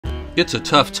It's a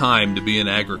tough time to be in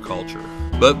agriculture,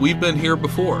 but we've been here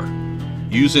before,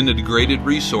 using a degraded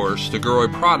resource to grow a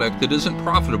product that isn't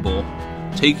profitable,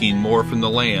 taking more from the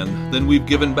land than we've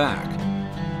given back.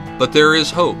 But there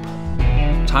is hope.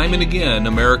 Time and again,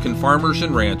 American farmers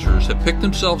and ranchers have picked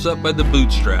themselves up by the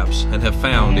bootstraps and have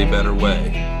found a better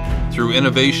way. Through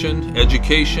innovation,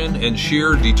 education, and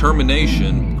sheer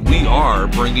determination, we are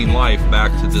bringing life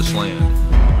back to this land.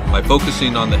 By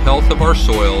focusing on the health of our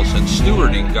soils and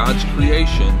stewarding God's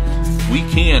creation, we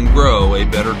can grow a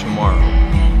better tomorrow.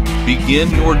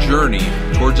 Begin your journey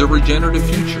towards a regenerative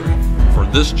future for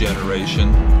this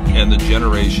generation and the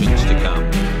generations to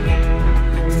come.